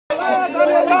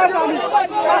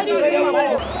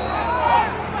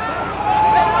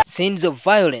Scenes of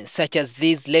violence such as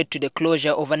these led to the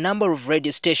closure of a number of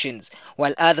radio stations,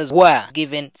 while others were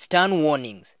given stern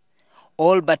warnings.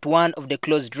 All but one of the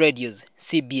closed radios,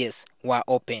 CBS, were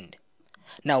opened.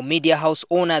 Now, media house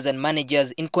owners and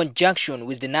managers, in conjunction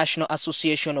with the National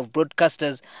Association of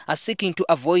Broadcasters, are seeking to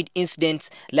avoid incidents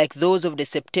like those of the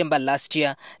September last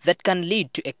year that can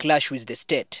lead to a clash with the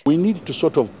state. We need to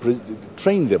sort of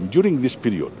train them during this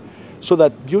period so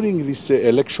that during this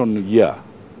election year,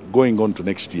 going on to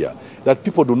next year, that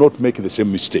people do not make the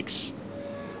same mistakes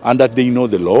and that they know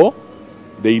the law,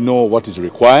 they know what is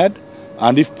required,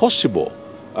 and if possible,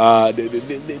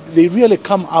 they really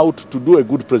come out to do a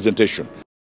good presentation.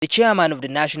 The chairman of the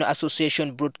National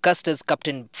Association Broadcasters,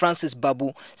 Captain Francis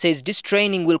Babu, says this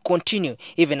training will continue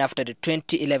even after the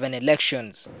 2011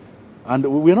 elections. And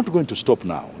we're not going to stop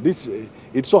now.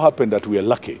 It so happened that we are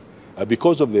lucky.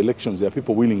 Because of the elections, there are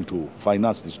people willing to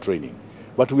finance this training.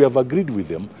 But we have agreed with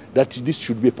them that this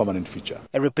should be a permanent feature.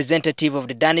 A representative of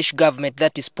the Danish government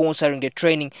that is sponsoring the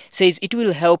training says it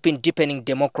will help in deepening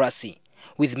democracy,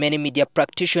 with many media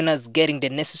practitioners getting the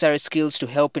necessary skills to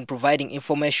help in providing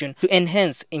information to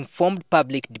enhance informed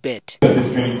public debate.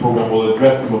 This training program will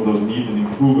address some of those needs and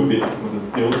improve a bit some of the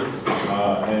skills,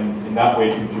 and in that way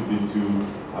contribute to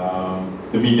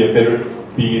the media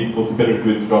being able to better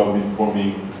do its job of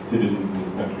informing citizens in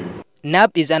this country.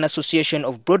 NAB is an association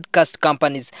of broadcast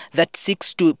companies that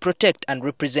seeks to protect and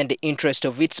represent the interest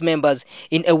of its members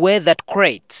in a way that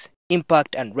creates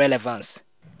impact and relevance.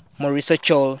 Maurice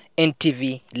Chol,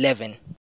 NTV 11.